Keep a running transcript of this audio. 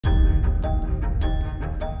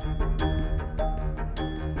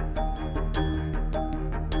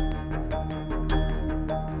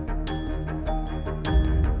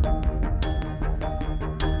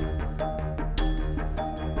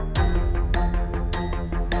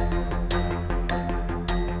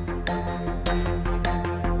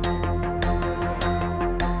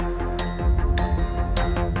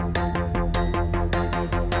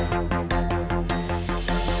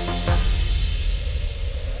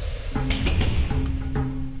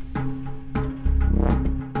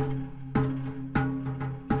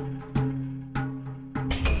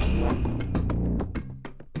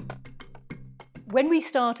When we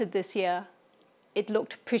started this year, it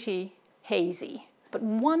looked pretty hazy. But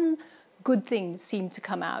one good thing seemed to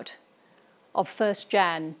come out of 1st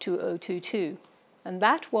Jan 2022, and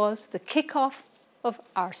that was the kickoff of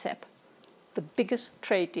RCEP, the biggest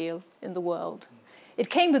trade deal in the world.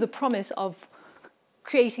 It came with a promise of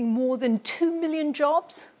creating more than 2 million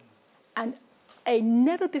jobs and a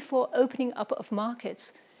never-before opening up of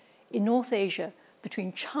markets in North Asia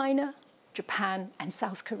between China, Japan, and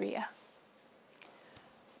South Korea.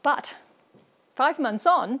 But 5 months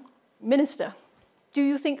on, Minister, do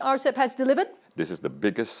you think RCEP has delivered? This is the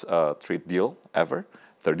biggest trade deal ever.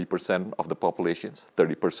 30% of the populations,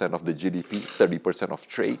 30% of the GDP, 30% of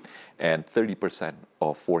trade, and 30%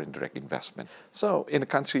 of foreign direct investment. So in the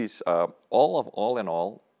countries, all in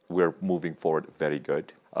all, we're moving forward very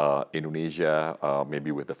good. Indonesia,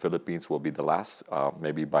 maybe with the Philippines, will be the last.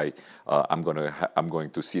 Maybe by I'm going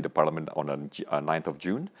to see the Parliament on the 9th of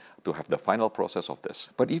June to have the final process of this.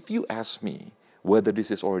 But if you ask me whether this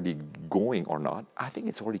is already going or not, I think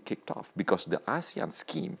it's already kicked off, because the ASEAN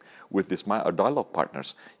scheme with these dialogue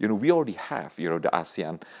partners, we already have, the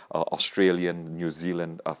ASEAN, Australian, New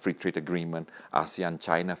Zealand free trade agreement, ASEAN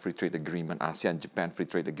China free trade agreement, ASEAN Japan free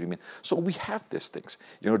trade agreement. So we have these things.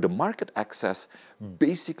 The market access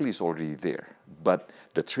basically is already there, but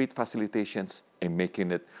the trade facilitations and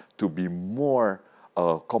making it to be more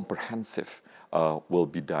comprehensive will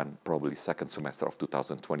be done probably second semester of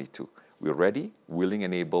 2022. We're ready, willing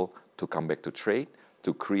and able to come back to trade,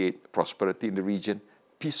 to create prosperity in the region,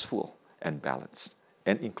 peaceful and balanced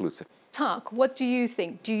and inclusive. Tak, what do you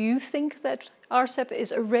think? Do you think that RCEP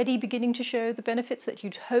is already beginning to show the benefits that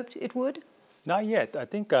you'd hoped it would? Not yet. I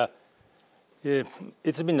think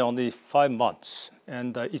it's been only 5 months,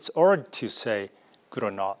 and it's early to say good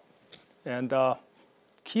or not. And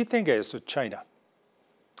key thing is China.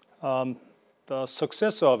 The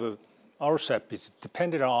success of RCEP is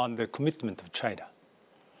dependent on the commitment of China.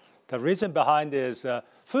 The reason behind is,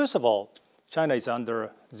 first of all, China is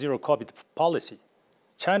under zero-COVID policy.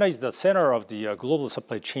 China is the center of the global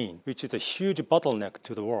supply chain, which is a huge bottleneck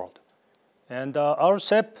to the world. And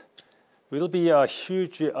RCEP will be a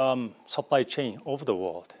huge supply chain over the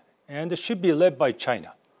world, and it should be led by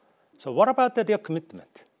China. So what about their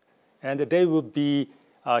commitment? And they will be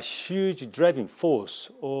a huge driving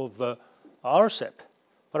force of RCEP.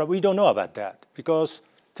 But we don't know about that, because,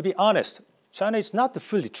 to be honest, China is not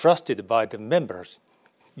fully trusted by the members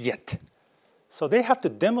yet. So they have to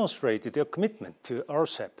demonstrate their commitment to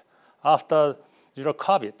RCEP after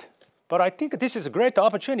zero-COVID. But I think this is a great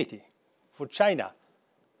opportunity for China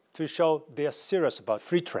to show they are serious about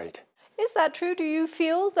free trade. Is that true? Do you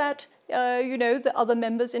feel that, the other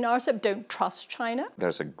members in RCEP don't trust China?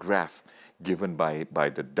 There's a graph given by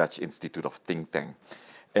the Dutch Institute of Think Tank.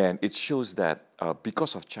 And it shows that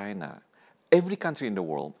because of China, every country in the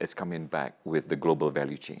world is coming back with the global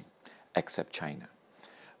value chain, except China.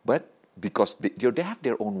 But because they have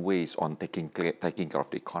their own ways on taking care of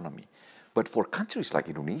the economy. But for countries like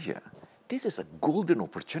Indonesia, this is a golden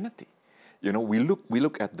opportunity. We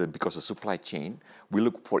look at because of supply chain, we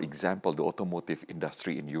look, for example, the automotive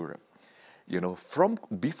industry in Europe. From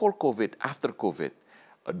before COVID, after COVID,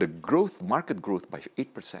 the market growth by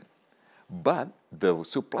 8%. But the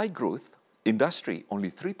supply growth, industry, only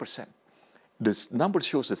 3%. This number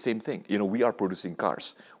shows the same thing. We are producing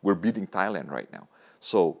cars. We're beating Thailand right now.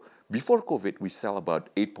 So before COVID, we sell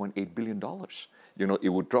about $8.8 billion. It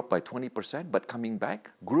would drop by 20%, but coming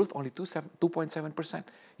back, growth only 2.7%.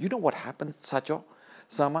 You know what happened, Sacho,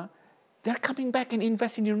 Sama? They're coming back and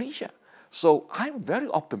invest in Indonesia. So I'm very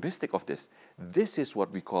optimistic of this. This is what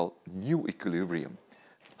we call new equilibrium.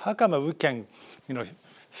 How come we can,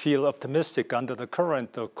 feel optimistic under the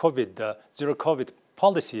current zero-COVID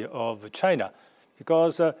policy of China?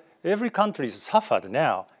 Because every country is suffered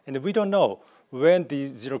now, and we don't know when the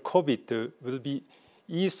zero-COVID will be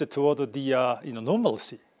eased toward the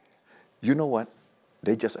normalcy. You know what?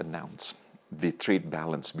 They just announced the trade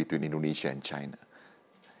balance between Indonesia and China.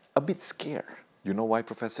 A bit scared. You know why,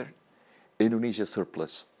 Professor? Indonesia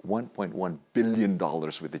surplus $1.1 billion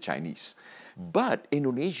with the Chinese. But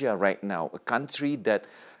Indonesia right now, a country that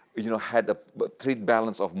had a trade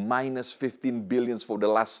balance of minus 15 billions for the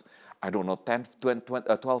last,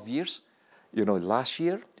 12 years. Last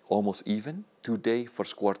year, almost even. Today,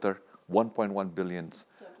 first quarter, 1.1 billion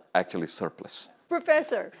actually surplus.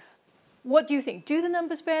 Professor, what do you think? Do the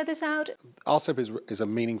numbers bear this out? RCEP is a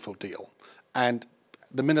meaningful deal. And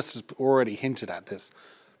the minister's already hinted at this.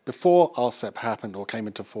 Before RCEP happened or came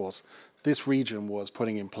into force, this region was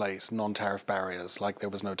putting in place non-tariff barriers like there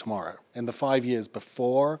was no tomorrow. In the 5 years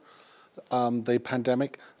before the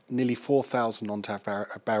pandemic, nearly 4,000 non-tariff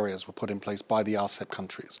barriers were put in place by the RCEP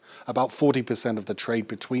countries. About 40% of the trade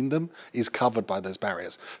between them is covered by those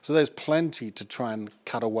barriers. So there's plenty to try and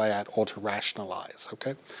cut away at or to rationalize,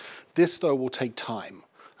 okay? This, though, will take time.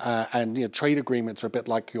 And trade agreements are a bit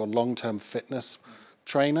like your long-term fitness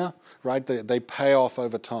trainer, right? They pay off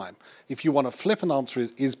over time. If you want a flippant answer,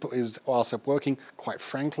 is RCEP working? Quite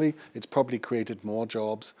frankly, it's probably created more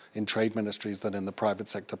jobs in trade ministries than in the private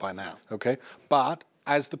sector by now, okay? But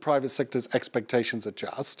as the private sector's expectations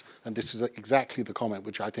adjust, and this is exactly the comment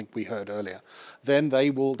which I think we heard earlier, then they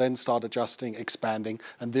will then start adjusting, expanding,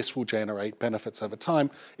 and this will generate benefits over time.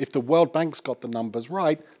 If the World Bank's got the numbers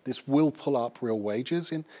right, this will pull up real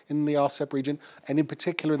wages in the RCEP region, and in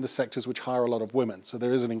particular in the sectors which hire a lot of women. So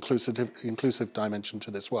there is an inclusive dimension to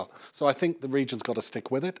this as well. So I think the region's got to stick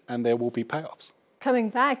with it, and there will be payoffs. Coming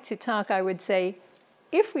back to Tak, I would say,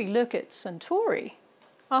 if we look at Suntory,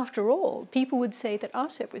 after all, people would say that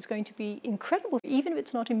RCEP is going to be incredible, even if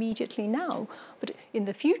it's not immediately now, but in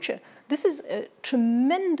the future. This is a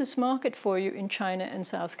tremendous market for you in China and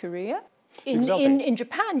South Korea. In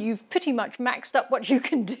Japan, you've pretty much maxed up what you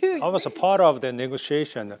can do. I was a part of the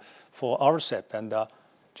negotiation for RCEP, and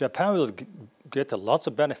Japan will get lots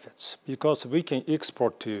of benefits because we can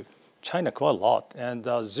export to China quite a lot, and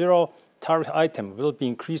zero tariff item will be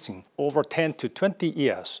increasing over 10 to 20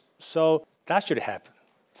 years. So that should happen.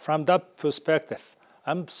 From that perspective,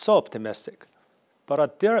 I'm so optimistic.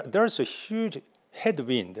 But there's a huge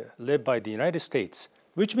headwind led by the United States,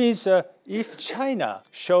 which means if China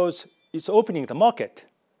shows it's opening the market,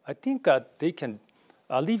 I think they can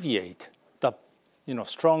alleviate the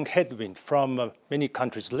strong headwind from many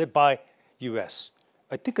countries led by US.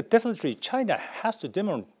 I think definitely China has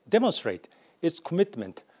to demonstrate its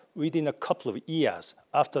commitment within a couple of years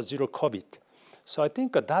after zero COVID. So I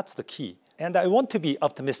think that's the key. And I want to be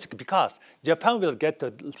optimistic because Japan will get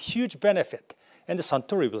a huge benefit and the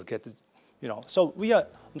Suntory will get, So we are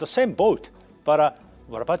on the same boat, but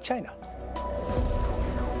what about China?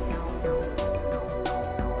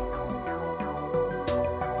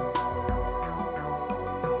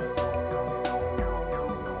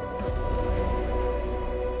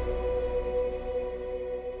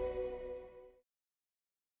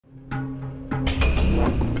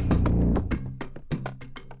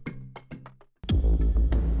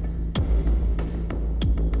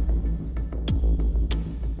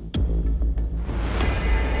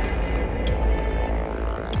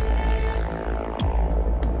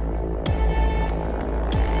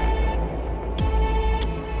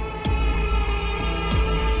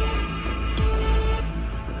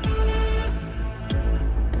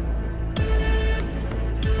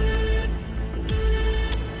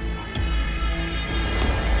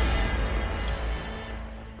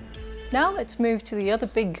 Now let's move to the other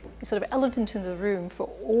big sort of elephant in the room for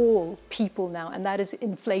all people now, and that is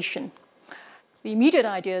inflation. The immediate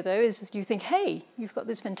idea, though, is you think, hey, you've got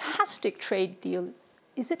this fantastic trade deal.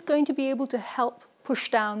 Is it going to be able to help push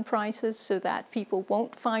down prices so that people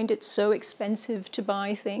won't find it so expensive to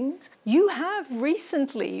buy things? You have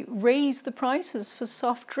recently raised the prices for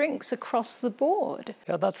soft drinks across the board.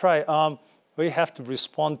 Yeah, that's right. We have to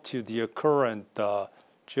respond to the current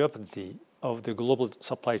jeopardy of the global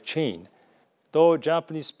supply chain. Though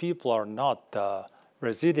Japanese people are not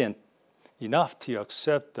resilient enough to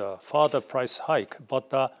accept a further price hike,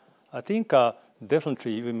 but I think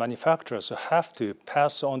definitely manufacturers have to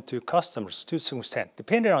pass on to customers to some extent,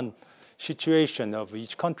 depending on situation of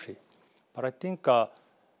each country. But I think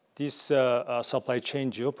this supply chain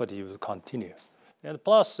jeopardy will continue. And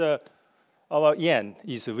plus, our yen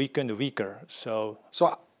is weaker and weaker. So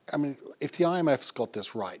I mean, if the IMF's got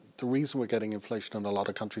this right, the reason we're getting inflation in a lot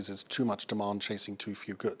of countries is too much demand chasing too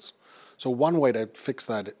few goods. So one way to fix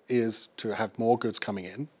that is to have more goods coming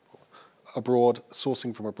in. Abroad,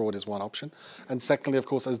 sourcing from abroad is one option. And secondly, of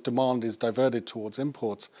course, as demand is diverted towards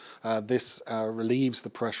imports, this relieves the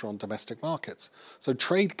pressure on domestic markets. So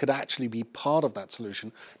trade could actually be part of that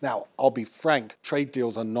solution. Now, I'll be frank, trade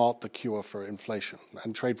deals are not the cure for inflation,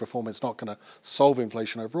 and trade reform is not going to solve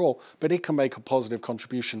inflation overall, but it can make a positive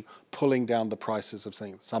contribution, pulling down the prices of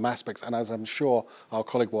things, some aspects. And as I'm sure our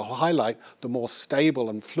colleague will highlight, the more stable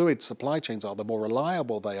and fluid supply chains are, the more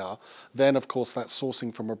reliable they are, then of course that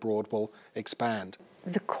sourcing from abroad will expand.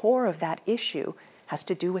 The core of that issue has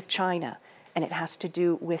to do with China, and it has to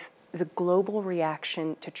do with the global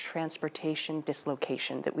reaction to transportation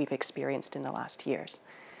dislocation that we've experienced in the last years.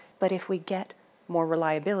 But if we get more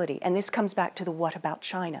reliability, and this comes back to the what about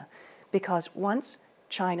China, because once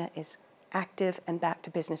China is active and back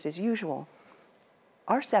to business as usual,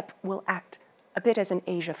 RCEP will act a bit as an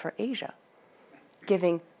Asia for Asia,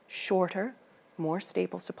 giving shorter, more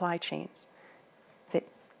stable supply chains that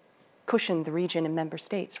cushion the region and member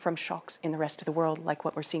states from shocks in the rest of the world, like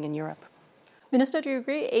what we're seeing in Europe. Minister, do you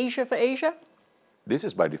agree? Asia for Asia? This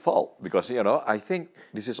is by default because, you know, I think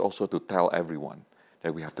this is also to tell everyone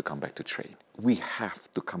that we have to come back to trade. We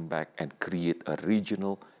have to come back and create a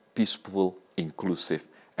regional, peaceful, inclusive,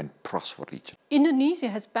 and prosperous region. Indonesia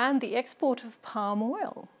has banned the export of palm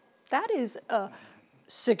oil. That is a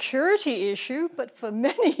security issue, but for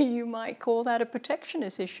many you might call that a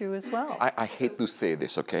protectionist issue as well. I hate to say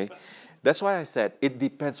this, okay? That's why I said it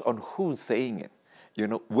depends on who's saying it. You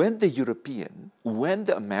know, when the European, when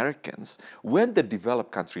the Americans, when the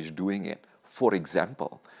developed countries doing it, for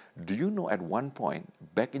example, do you know at one point,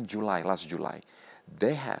 back in July, last July,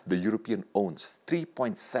 the European owns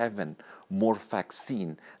 3.7 more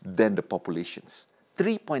vaccine than the populations.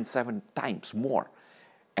 3.7 times more.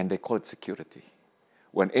 And they call it security.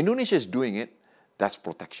 When Indonesia is doing it, that's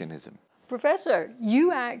protectionism. Professor,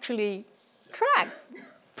 you actually track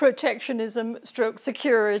protectionism stroke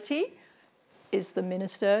security. Is the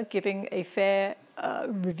minister giving a fair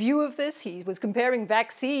review of this? He was comparing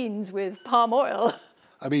vaccines with palm oil.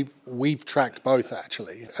 I mean, we've tracked both,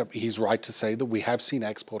 actually. He's right to say that we have seen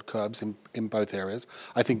export curbs in both areas.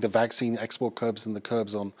 I think the vaccine export curbs and the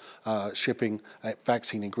curbs on shipping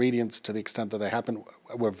vaccine ingredients, to the extent that they happen,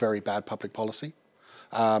 were very bad public policy.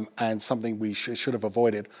 And something we should have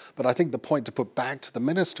avoided. But I think the point to put back to the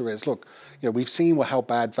minister is, look, you know, we've seen how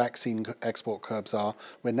bad vaccine export curbs are.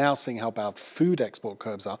 We're now seeing how bad food export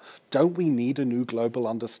curbs are. Don't we need a new global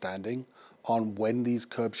understanding on when these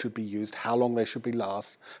curbs should be used, how long they should be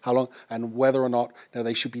last, how long, and whether or not, you know,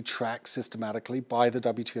 they should be tracked systematically by the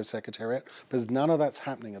WTO Secretariat? Because none of that's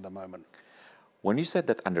happening at the moment. When you said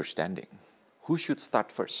that understanding, who should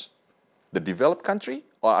start first? The developed country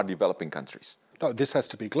or our developing countries? No, this has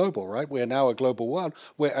to be global, right? We're now a global world.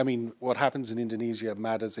 Where, I mean, what happens in Indonesia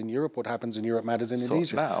matters in Europe. What happens in Europe matters in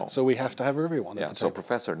Indonesia. So we have to have everyone at the table. So,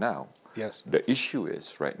 Professor, now, yes, the issue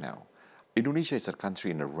is right now, Indonesia is a country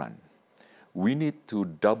in a run. We need to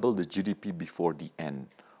double the GDP before the end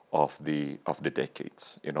of the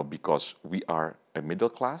decades, you know, because we are a middle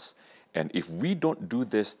class, and if we don't do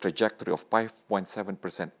this trajectory of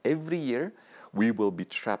 5.7% every year, we will be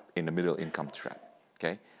trapped in the middle income trap.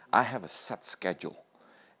 Okay. I have a set schedule,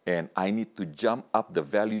 and I need to jump up the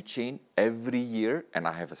value chain every year, and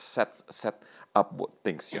I have a set up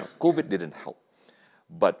things. You know, COVID didn't help,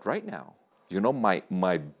 but right now, you know, my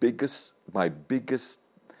biggest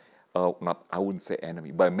not, I wouldn't say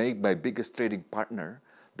enemy, but my biggest trading partner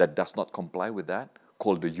that does not comply with that,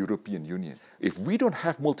 called the European Union. If we don't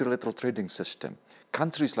have multilateral trading system,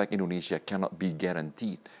 countries like Indonesia cannot be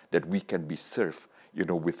guaranteed that we can be served, you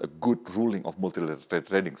know, with a good ruling of multilateral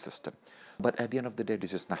trading system. But at the end of the day,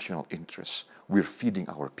 this is national interest. We're feeding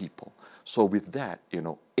our people. So with that, you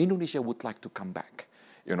know, Indonesia would like to come back.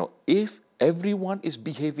 You know, if everyone is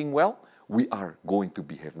behaving well, we are going to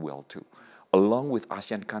behave well too. Along with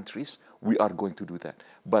ASEAN countries, we are going to do that.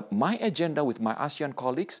 But my agenda with my ASEAN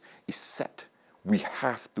colleagues is set. We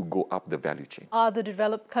have to go up the value chain. Are the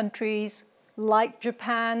developed countries like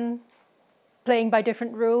Japan playing by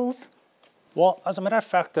different rules? Well, as a matter of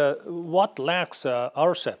fact, what lacks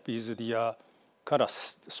RCEP is the kind of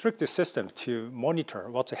strict system to monitor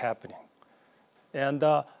what's happening. And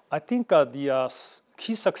I think the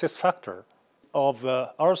key success factor of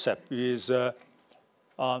RCEP is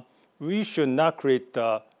we should not create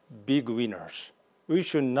big winners. We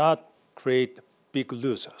should not create big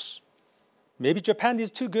losers. Maybe Japan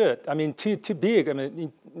is too good, I mean, too big, I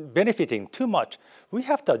mean, benefiting too much. We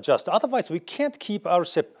have to adjust, otherwise we can't keep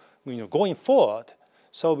RCEP, you know, going forward.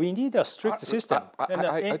 So we need a strict system. I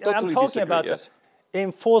totally I'm talking disagree, about yes.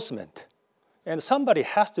 enforcement. And somebody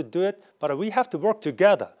has to do it, but we have to work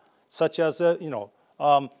together, such as, you know,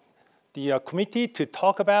 the committee to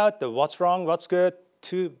talk about what's wrong, what's good,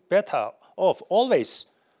 to better off always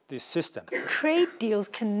this system. Trade deals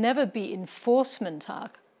can never be enforcement,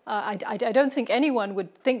 Tak. I don't think anyone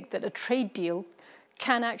would think that a trade deal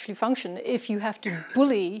can actually function if you have to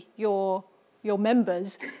bully your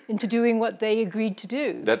members into doing what they agreed to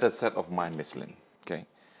do. That's a set of mind, Ms. Lin. Okay,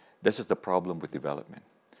 this is the problem with development.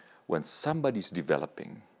 When somebody's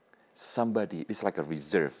developing, it's like a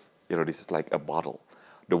reserve. You know, this is like a bottle.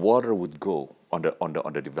 The water would go on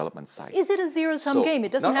the development side. Is it a zero-sum game?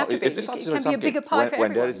 It doesn't have to be. It can be a bigger pie for everyone.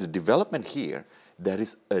 When there is a development here, there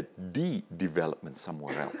is a de-development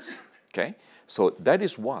somewhere else. Okay, so that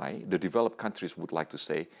is why the developed countries would like to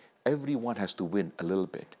say everyone has to win a little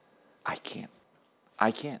bit. I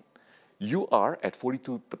can't. You are at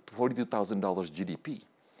 $42,000 GDP.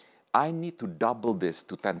 I need to double this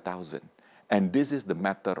to 10,000. And this is the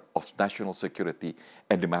matter of national security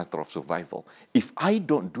and the matter of survival. If I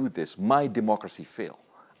don't do this, my democracy fails.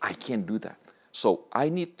 I can't do that. So I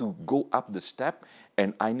need to go up the step,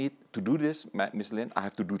 and I need to do this, Ms. Lin. I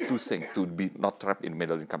have to do two things to be not trapped in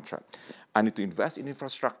middle income trap. I need to invest in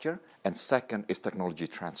infrastructure, and second is technology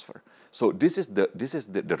transfer. So this is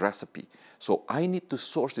the recipe. So I need to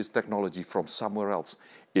source this technology from somewhere else.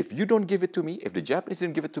 If you don't give it to me, if the Japanese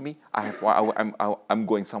didn't give it to me, I'm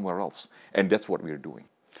going somewhere else, and that's what we are doing.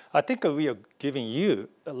 I think we are giving you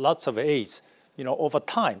lots of aids, over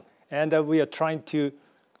time, and we are trying to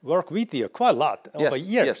work with you quite a lot over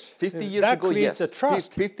years. Yes, 50 years ago, yes. That creates a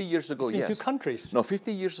trust 50 years ago, between yes. two countries. No,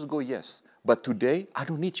 50 years ago, yes. But today, I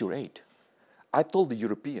don't need your aid. I told the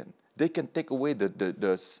European, they can take away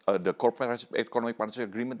the corporate economic partnership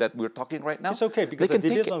agreement that we're talking right now. It's okay, because the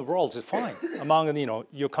division of roles is fine among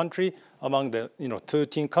your country, among the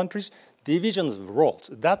 13 countries. Division of roles.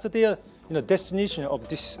 That's the destination of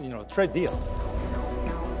this trade deal.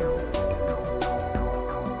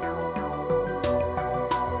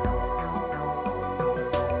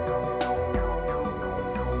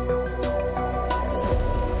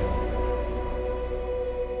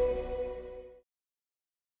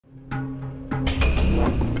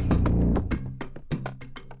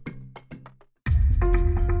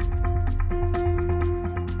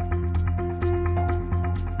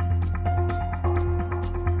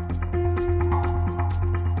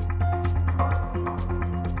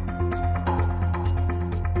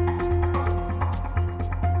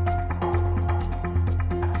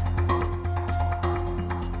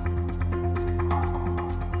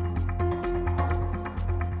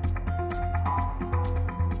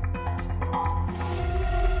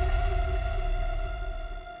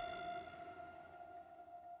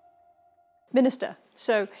 Minister,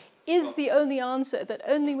 so is the only answer that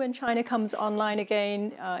only when China comes online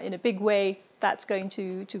again in a big way, that's going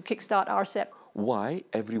to kickstart RCEP? Why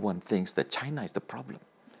everyone thinks that China is the problem?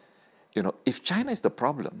 If China is the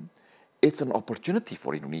problem, it's an opportunity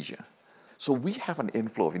for Indonesia. So we have an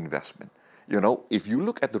inflow of investment. If you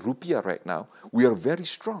look at the rupiah right now, we are very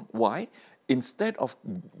strong. Why? Instead of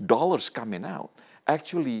dollars coming out,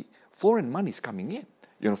 actually foreign money is coming in.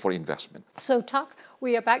 For investment. So, Tak,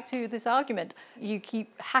 we are back to this argument. You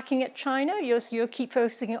keep hacking at China, you keep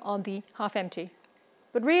focusing on the half empty.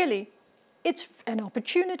 But really, it's an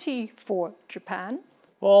opportunity for Japan.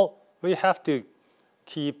 Well, we have to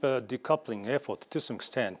keep a decoupling effort to some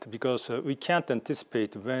extent, because we can't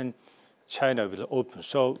anticipate when China will open.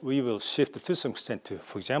 So we will shift to some extent to,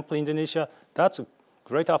 for example, Indonesia. That's a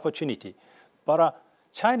great opportunity. But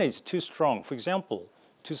China is too strong. For example,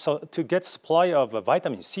 to get supply of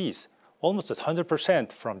vitamin C's, almost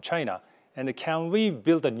 100% from China. And can we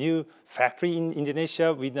build a new factory in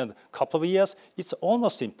Indonesia within a couple of years? It's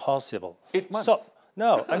almost impossible. 8 months. So,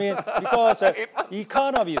 no, because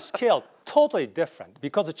economy scale totally different.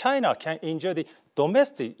 Because China can enjoy the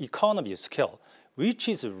domestic economy scale, which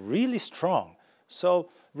is really strong. So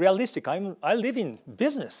realistic, I live in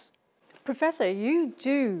business. Professor, you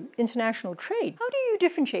do international trade. How do you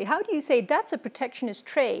differentiate? How do you say that's a protectionist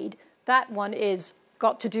trade, that one is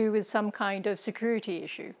got to do with some kind of security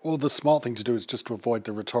issue? Well, the smart thing to do is just to avoid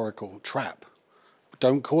the rhetorical trap.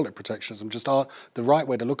 Don't call it protectionism. The right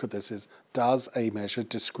way to look at this is, does a measure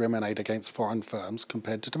discriminate against foreign firms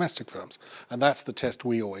compared to domestic firms? And that's the test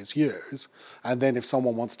we always use. And then if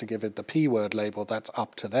someone wants to give it the P word label, that's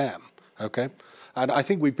up to them. Okay? And I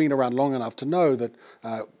think we've been around long enough to know that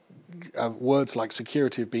words like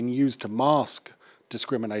security have been used to mask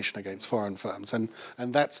discrimination against foreign firms, and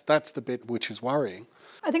that's the bit which is worrying.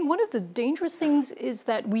 I think one of the dangerous things is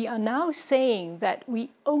that we are now saying that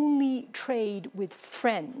we only trade with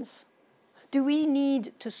friends. Do we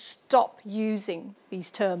need to stop using these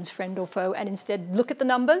terms, friend or foe, and instead look at the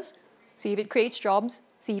numbers, see if it creates jobs,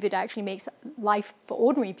 see if it actually makes life for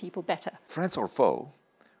ordinary people better? Friends or foe,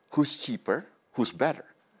 who's cheaper, who's better?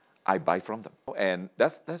 I buy from them, and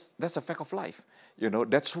that's a fact of life.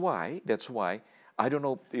 That's why I don't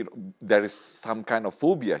know. There is some kind of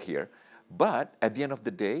phobia here, but at the end of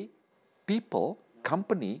the day,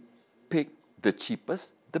 company pick the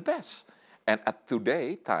cheapest, the best, and at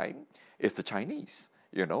today time, it's the Chinese.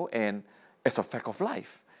 And it's a fact of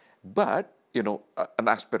life. But an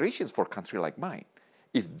aspiration for a country like mine,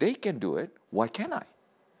 if they can do it, why can't I?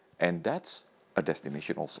 And that's a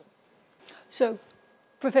destination also. So,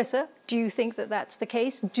 Professor, do you think that that's the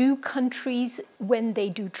case? Do countries, when they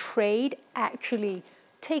do trade, actually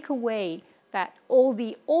take away that all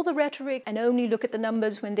the rhetoric and only look at the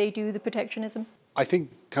numbers when they do the protectionism? I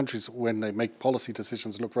think countries, when they make policy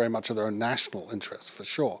decisions, look very much at their own national interests, for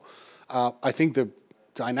sure. I think the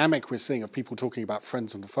dynamic we're seeing of people talking about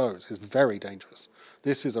friends and foes is very dangerous.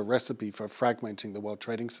 This is a recipe for fragmenting the world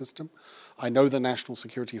trading system. I know the national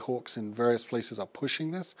security hawks in various places are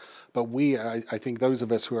pushing this, but I think those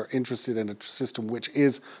of us who are interested in a system which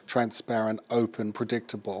is transparent, open,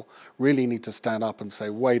 predictable, really need to stand up and say,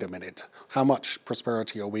 wait a minute, how much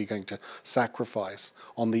prosperity are we going to sacrifice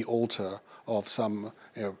on the altar of some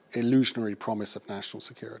illusionary promise of national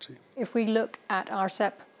security? If we look at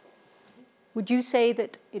RCEP, would you say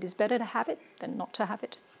that it is better to have it than not to have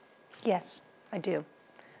it? Yes, I do.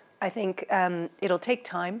 I think it'll take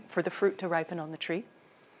time for the fruit to ripen on the tree,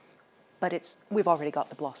 but we've already got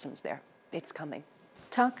the blossoms there. It's coming.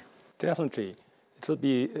 Tak? Definitely. It will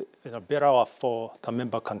be better off for the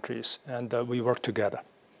member countries, and we work together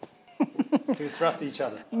to trust each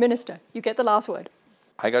other. Minister, you get the last word.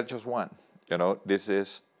 I got just one. This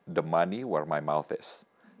is the money where my mouth is.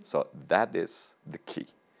 So that is the key.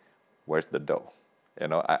 Where's the dough?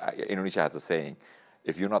 Indonesia has a saying,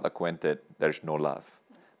 if you're not acquainted, there's no love.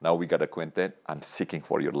 Now we got acquainted, I'm seeking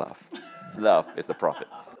for your love. Love is the profit.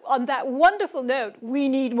 On that wonderful note, we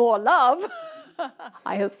need more love.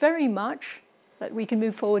 I hope very much that we can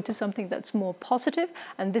move forward to something that's more positive,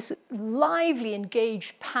 and this lively,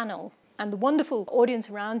 engaged panel and the wonderful audience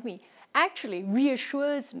around me actually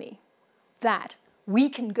reassures me that we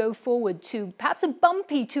can go forward to perhaps a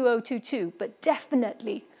bumpy 2022, but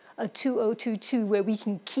definitely a 2022 where we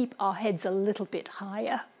can keep our heads a little bit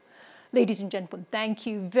higher. Ladies and gentlemen, thank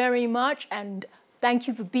you very much, and thank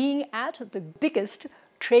you for being at the biggest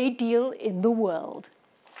trade deal in the world.